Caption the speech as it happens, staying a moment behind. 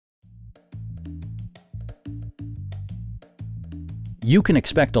You can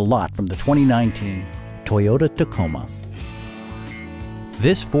expect a lot from the 2019 Toyota Tacoma.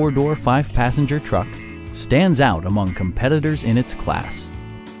 This four-door, five-passenger truck stands out among competitors in its class.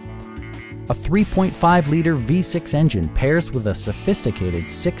 A 3.5-liter V6 engine pairs with a sophisticated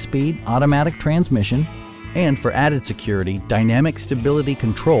six-speed automatic transmission, and for added security, dynamic stability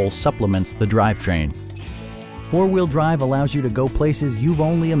control supplements the drivetrain. Four-wheel drive allows you to go places you've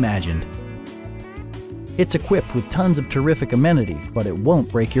only imagined. It's equipped with tons of terrific amenities, but it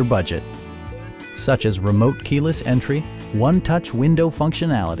won't break your budget, such as remote keyless entry, one-touch window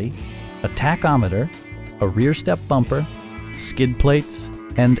functionality, a tachometer, a rear step bumper, skid plates,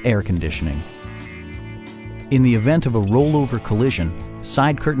 and air conditioning. In the event of a rollover collision,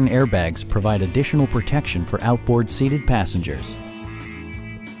 side curtain airbags provide additional protection for outboard seated passengers.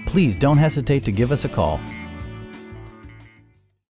 Please don't hesitate to give us a call.